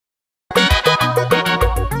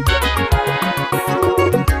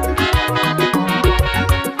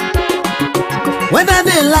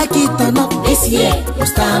like it or not, this year your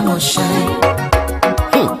star must shine.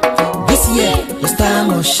 This year your star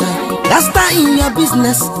must shine. That star in your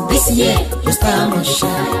business, this year your star must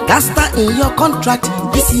shine. That star in your contract,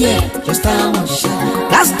 this year your star must shine.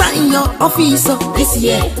 That star in your office, this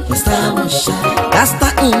year your star must shine. That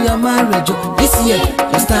star in your marriage, this year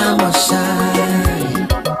your star must shine.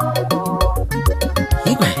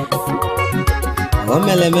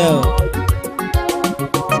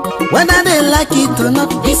 Whether they like it or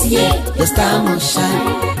not, this year your star must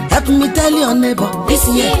shine. Help me tell your neighbor, this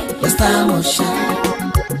year your star must shine.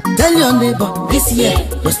 Tell your neighbor, this year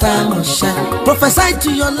your star must shine. Prophesy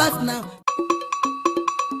to your life now.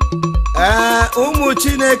 Umu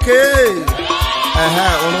Chineke.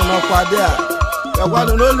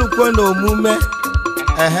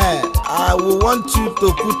 I will want you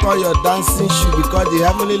to put on your dancing shoe because the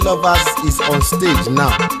Heavenly Lovers is on stage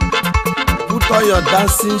now. Put on your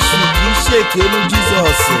dancing shoe. You shake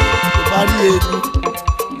Jesus.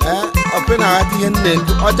 Open our DNA.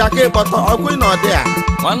 Ojake but open or there.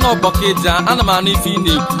 One no bucket, and a man if he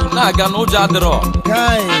need Naga no jadro.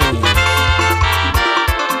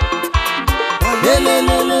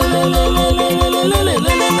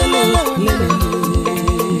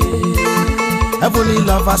 Heavenly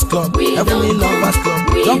Lovers Club, Heavenly Lovers Club.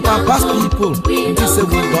 Jump and pass people. We say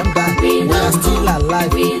we don't die, we are still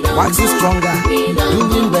alive. Waxing stronger,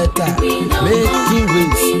 doing better, making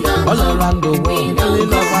waves all around the world. Heavenly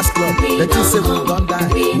Lovers Club. They say we don't die,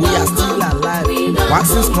 we are still alive.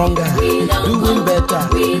 Waxing stronger, doing better,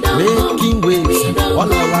 making waves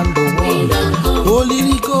all around the world. Holy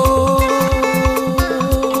Ghost,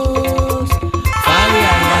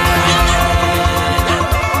 fire.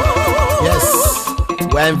 Yes.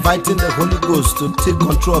 We're inviting the Holy Ghost to take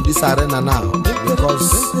control of this arena now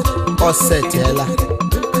because us set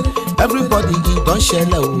everybody don't share.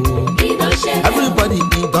 Everybody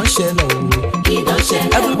don't share.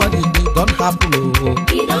 Everybody don't happen.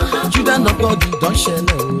 Children of God don't share.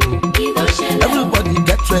 Everybody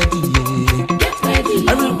get ready.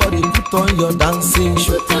 Everybody put on your dancing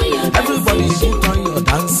shoe. Everybody put on your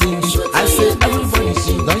dancing shoe. I say everybody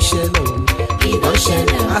don't share.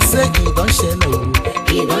 I say he don't share.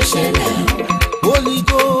 Holy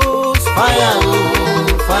Ghost, fire,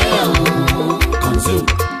 fire, consume.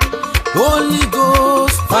 Holy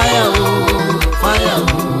Ghost, fire, fire,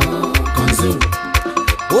 consume.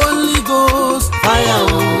 Holy Ghost, fire,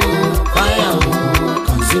 fire,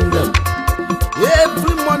 consume them.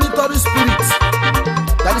 Every monitoring spirit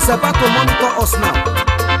that is about to monitor us now,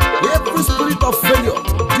 every spirit of failure,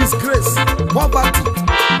 disgrace, poverty,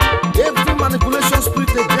 every manipulation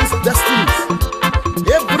spirit against destinies,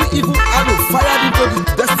 every evil arrow fired into the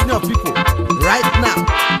destiny of people right now,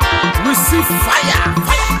 receive fire,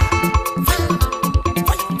 fire, fire,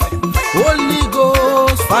 fire, fire. Holy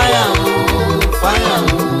Ghost, fire, fire,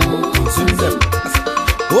 consume them.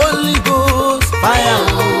 Holy Ghost, fire,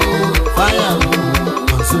 fire,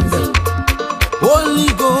 consume them. Holy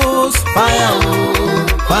Ghost, fire,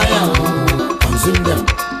 fire, consume them.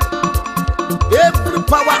 Every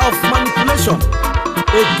power of manipulation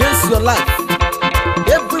against your life,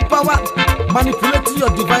 every power manipulating your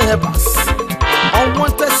divine helpers,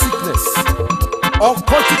 unwanted sickness, or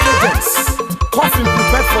cultic agents, coffin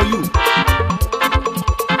prepared for you.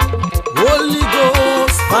 Holy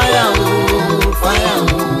Ghost, fire, fire,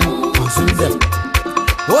 consume them.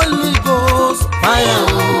 Holy Ghost, fire,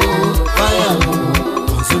 fire,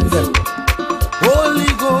 consume them.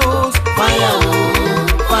 Holy Ghost, fire,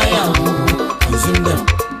 fire, consume them.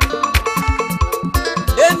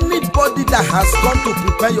 Anybody that has gone to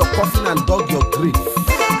prepare your coffin and dug your grave,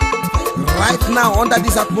 right now under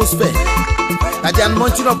this atmosphere, that the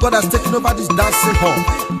anointing of God has taken over this dancing hall,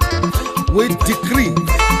 we decree,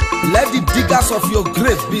 let the diggers of your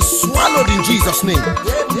grave be swallowed in Jesus' name.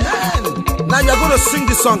 Amen. Now you are going to sing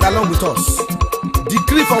this song along with us.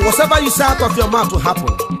 Decree for whatever you say out of your mouth to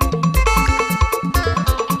happen.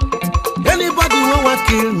 Anybody who want to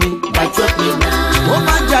kill me, by 12 midnight. Oh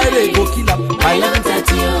my Jire, go kill him by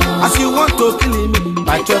 11:30. As you want to kill me,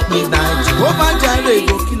 by 12 midnight. Oh my Jire,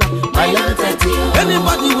 go kill him by 11:30.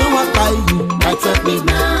 Anybody who want to buy you, by 12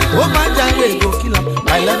 midnight. Oh my Jire, go kill him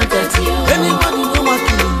by 11:30. Anybody who want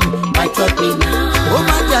to kill you, by 12 midnight. Oh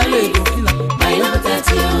my Jire, go kill him by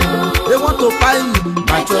 11:30. They want to buy you,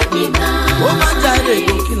 by 12 midnight. Oh my Jire,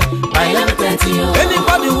 go kill him by 11:30.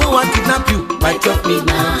 Anybody who want to kidnap you, by 12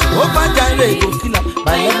 midnight. Oh my Jire, go kill him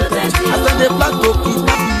by 11:30. After they plan to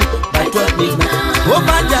kidnap you, by 12 midnight. Oh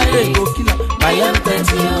my Jire, go kill him by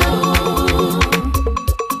 11:30.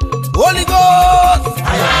 Holy Ghost,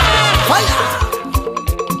 fire, fire.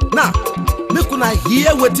 Now, make una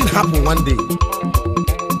hear wetin happen one day.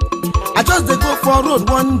 I just dey go for road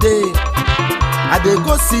one day. I dey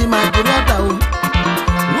go see my brother.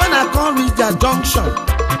 When I come reach the junction,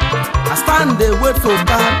 I stand dey wait for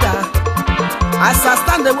Okada. As I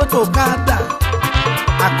stand dey wait for Okada,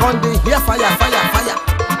 I come dey hear fire, fire, fire.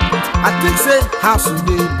 I think say house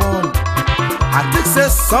dey burn. I think say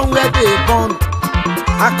somewhere dey burn.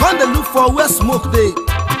 I come dey look for where smoke dey.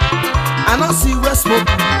 I no see where smoke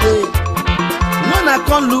dey. When I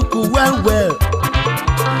come look well,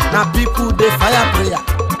 now people dey fire prayer.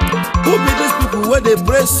 Who be these people where they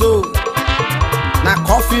pray so? Now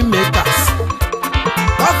coffee makers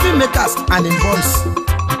and in voice.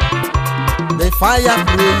 They fire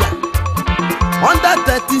prayer. Under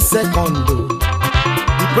 30 seconds,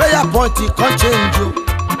 the prayer point it can't change you.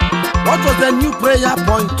 What was the new prayer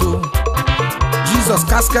point to? Jesus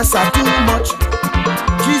caskets are too much.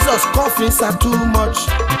 Jesus coffins are too much.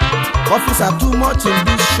 Coffins are too much in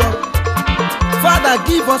this shop. Father,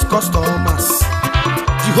 give us customers.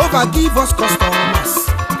 Jehovah, give us customers.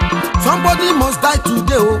 Somebody must die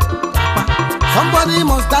today, oh. Somebody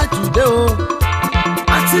must die today, oh.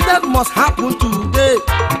 Accident must happen today.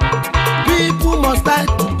 People must die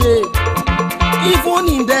today. Even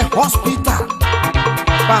in the hospital,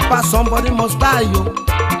 Papa, somebody must die, yo.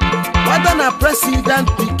 Whether na president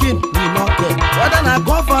pikin, we not get. Whether na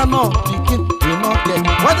governor pikin, we not get.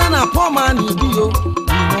 Whether na poor man he be, yo, we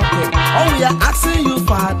not get. Oh, we are asking you,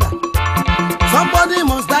 Father. Somebody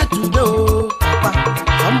must die today, oh, Papa.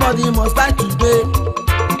 Somebody must die today.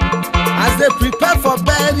 As they prepare for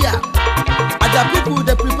burial, as the people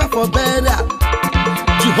they prepare for burial,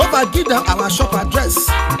 Jehovah give them our shop address.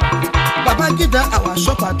 Baba give them our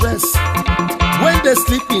shop address. When they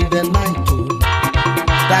sleep in the night, oh,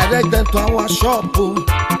 direct them to our shop, oh.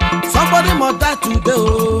 Somebody must die today,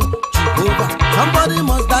 oh, Jehovah. Somebody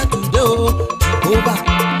must die today, oh,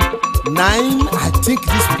 Jehovah. 9, I think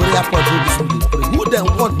this prayer point will be pray. Who then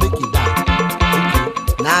want make it die?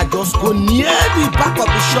 Okay. Now just go near the back of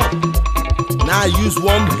the shop. Now use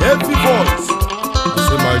one heavy voice.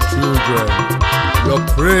 Say, my children, your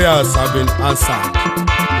prayers have been answered.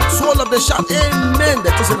 So all of the shout, amen.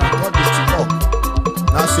 The person of God is to talk.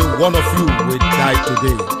 Now say one of you will die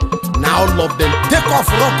today. Now all of them take off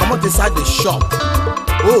rock, come out inside the shop.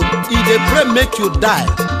 Oh, if they pray make you die,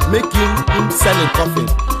 make him sell a coffin.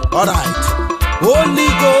 Alright.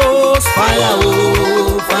 Holy Ghost, fire,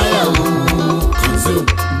 oh, fire, oh, consume.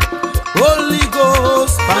 Holy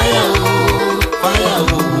Ghost, fire, oh, fire,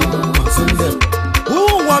 oh, consume them.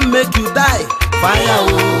 Who want make you die? Fire,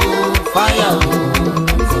 oh, fire, oh,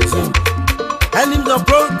 consume. Enemies of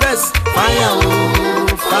progress, fire, oh,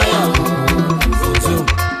 fire, oh, consume.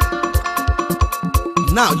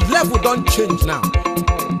 Now, the level don't change now.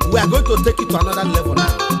 We are going to take it to another level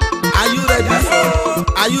now. Are you ready? Yes,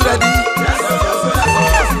 are you ready? Yes,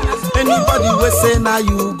 yes. Anybody will say now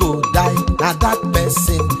you go die. Now that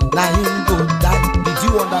person, now him go die. Did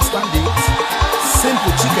you understand it?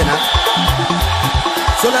 Simple chicken, huh?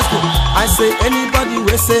 So let's go. I say anybody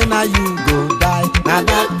will say now you go die. Now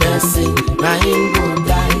that person, now him go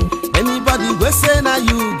die. Anybody will say now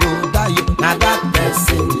you go die. Now that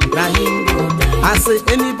person, now him go die. I say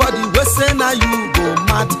anybody will say now you go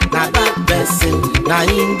mad. Now that person, now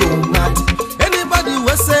him go mad. Anybody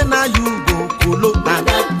will say now you go colo. Now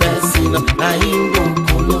that person, now him go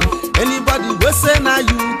colo. Anybody will say now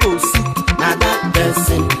you go sick. Now that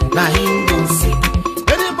person, now him go sick.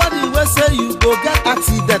 Anybody will say you go get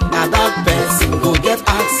accident. Now that person go get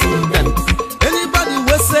accident. Anybody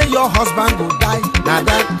will say your husband go die. Now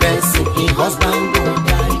that person, his husband go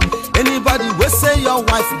die. Anybody will say your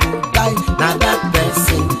wife go die. Now that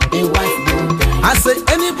person, his wife go die. I say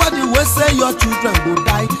anybody will say your children go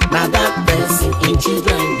die. Now that person, his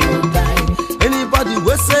children go die. Anybody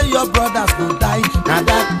will say your brothers go die. Now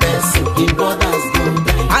that person, his brothers go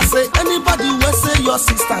die. I say anybody will say your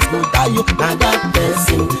sisters go die. Now that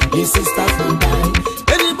person, his sisters go die.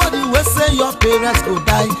 Anybody will say your parents go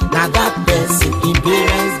die. Now that person, his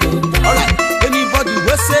parents go die. Alright. Anybody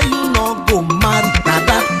will say you no go marry. Now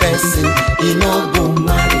that person, he no go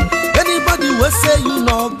marry. Anybody will say you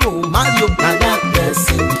no go marry. Now that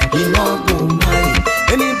person, he no go marry.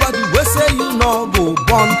 Anybody will say you no go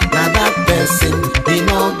born. Now that person, he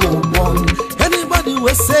no go born. Anybody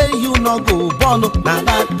will say you no go born. Now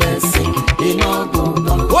that person, he no go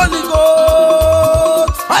born. Holy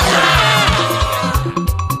Ghost, fire!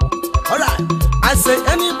 Alright, I say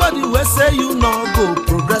anybody will say you no go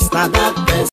progress. Now that person.